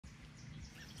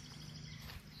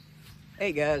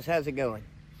Hey guys, how's it going?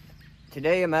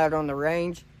 Today I'm out on the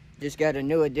range. Just got a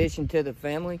new addition to the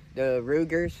family, the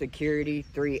Ruger Security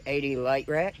 380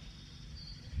 lite-rack.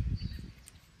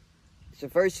 So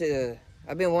first,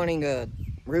 I've been wanting a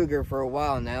Ruger for a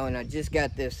while now, and I just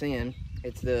got this in.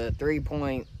 It's the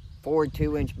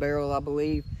 3.42 inch barrel, I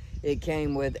believe. It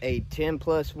came with a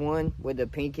 10+1 with a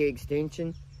pinky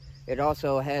extension. It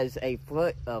also has a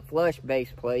flush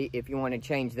base plate if you want to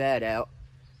change that out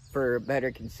for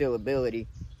better concealability.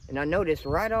 And I noticed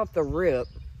right off the rip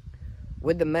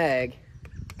with the mag,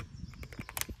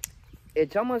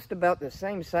 it's almost about the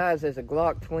same size as a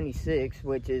Glock 26,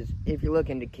 which is, if you're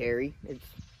looking to carry, it's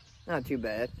not too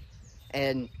bad.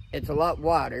 And it's a lot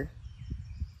wider,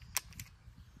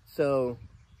 so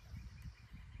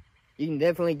you can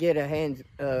definitely get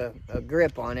a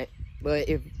grip on it. But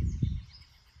if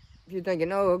you're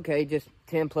thinking, oh, okay, just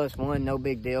 10+1, no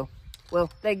big deal, well,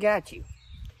 they got you.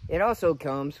 It also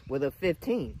comes with a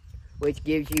 15, which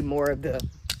gives you more of the,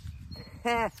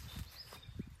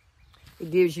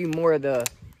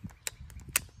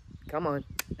 come on,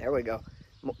 there we go,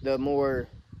 the more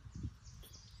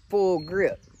full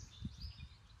grip.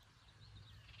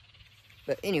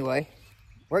 But anyway,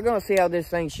 we're gonna see how this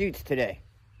thing shoots today.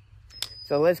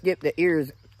 So let's get the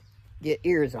ears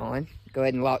on. Go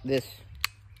ahead and lock this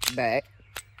back.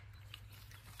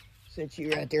 Set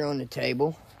you right there on the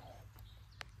table.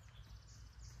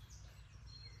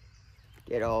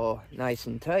 Get all nice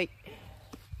and tight.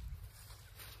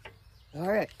 All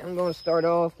right, I'm gonna start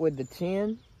off with the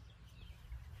 10.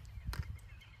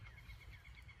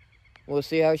 We'll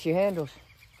see how she handles.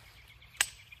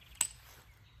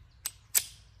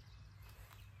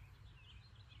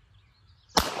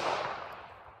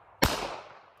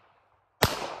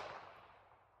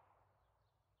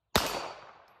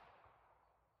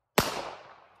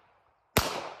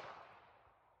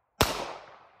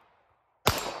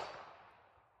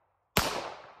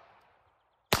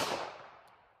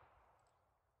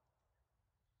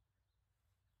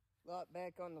 Lock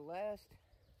back on the last.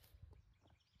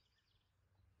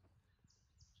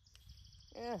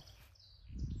 Yeah.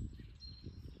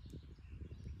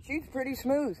 Shoots pretty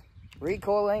smooth.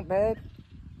 Recoil ain't bad.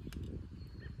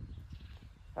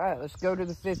 Alright, let's go to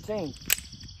the 15.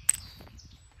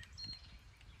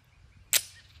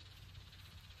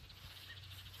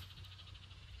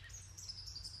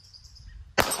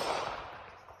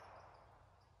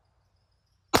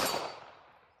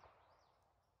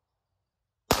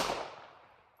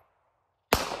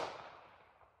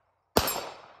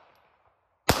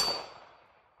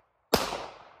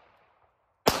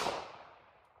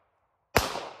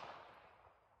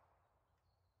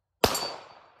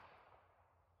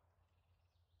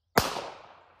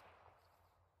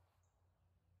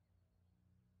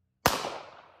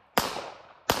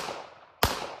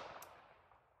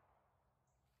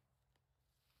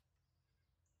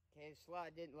 Okay,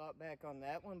 slide didn't lock back on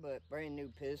that one, but brand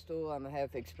new pistol. I'm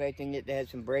half expecting it to have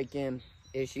some break-in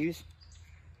issues.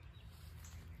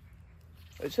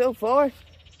 But so far,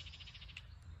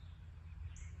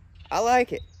 I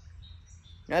like it.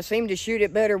 And I seem to shoot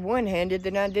it better one-handed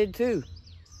than I did two.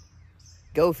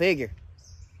 Go figure.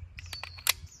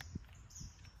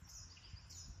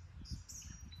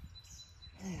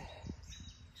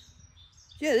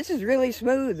 Yeah, this is really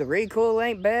smooth. The recoil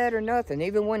ain't bad or nothing,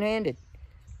 even one-handed.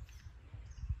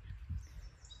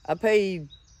 I paid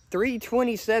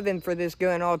 $327 for this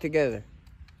gun altogether.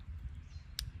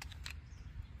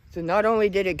 So not only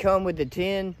did it come with the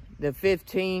 10, the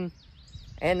 15,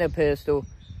 and the pistol,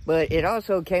 but it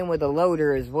also came with a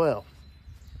loader as well.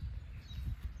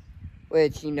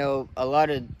 Which, you know, a lot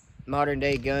of modern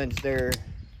day guns, a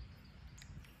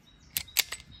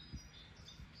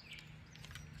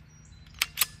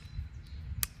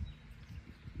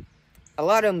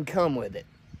lot of them come with it.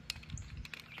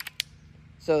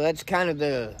 So that's kind of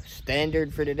the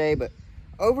standard for today, but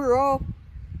overall,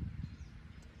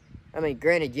 I mean,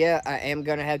 granted, yeah, I am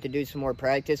going to have to do some more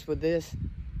practice with this,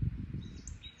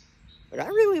 but I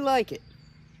really like it.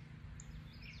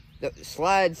 The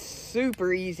slide's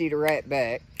super easy to wrap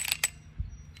back.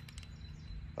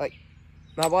 Like,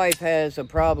 my wife has a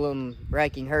problem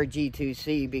racking her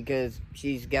G2C because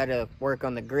she's got to work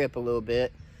on the grip a little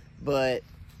bit, but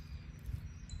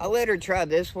I let her try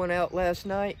this one out last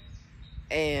night,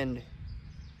 and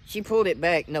she pulled it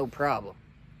back no problem.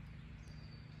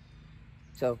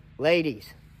 So,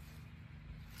 ladies,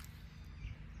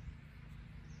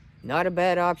 not a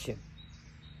bad option.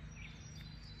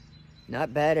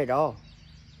 Not bad at all.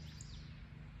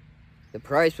 The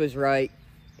price was right.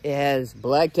 It has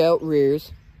blacked out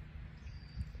rears,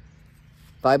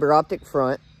 fiber optic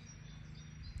front,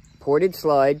 ported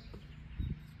slide,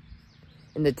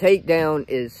 And the takedown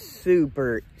is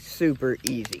super, super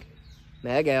easy.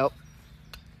 Mag out.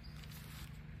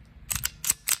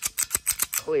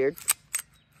 Cleared.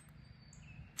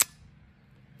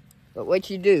 But what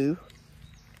you do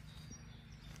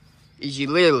is you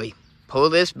literally pull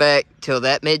this back till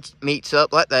that meets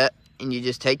up like that, and you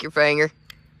just take your finger,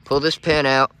 pull this pin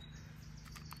out.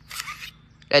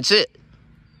 That's it.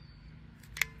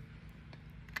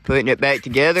 Putting it back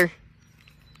together,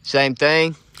 same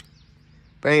thing.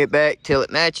 Bring it back till it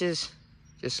matches,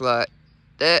 just like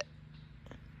that.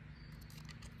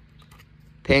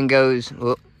 Pin goes,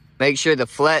 well, make sure the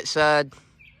flat side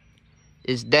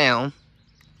is down.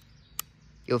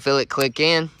 You'll feel it click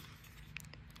in.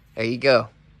 There you go.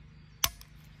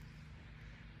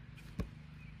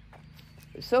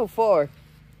 So far,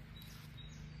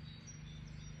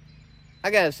 I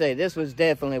gotta say, this was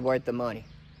definitely worth the money.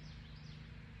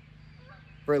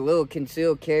 For a little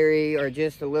concealed carry or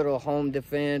just a little home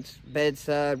defense,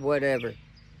 bedside, whatever.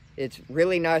 It's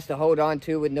really nice to hold on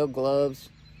to with no gloves.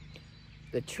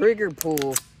 The trigger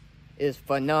pull is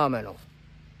phenomenal.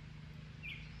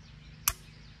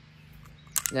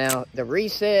 Now, the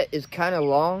reset is kind of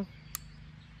long,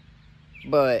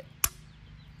 but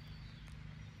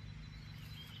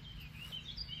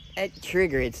that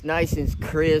trigger, it's nice and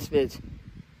crisp.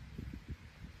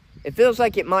 It feels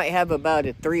like it might have about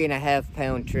a 3.5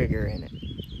 pound trigger in it.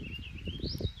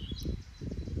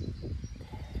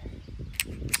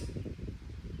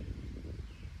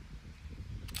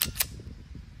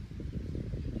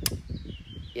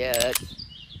 Yeah, that's...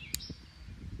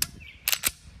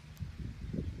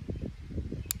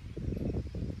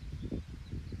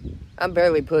 I'm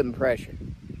barely putting pressure.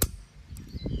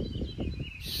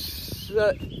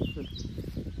 So,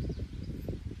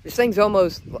 this thing's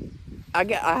almost... I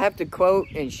have to quote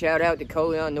and shout out to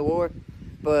Coleon Noir,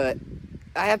 but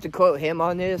I have to quote him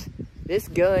on this. This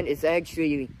gun is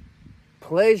actually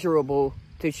pleasurable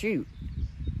to shoot.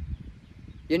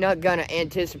 You're not gonna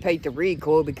anticipate the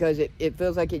recoil because it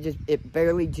feels like it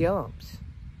barely jumps.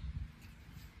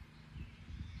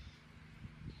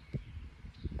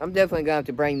 I'm definitely gonna have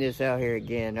to bring this out here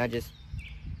again. This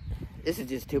is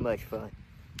just too much fun.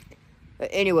 But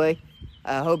anyway,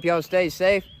 I hope y'all stay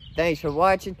safe. Thanks for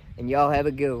watching, and y'all have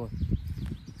a good one.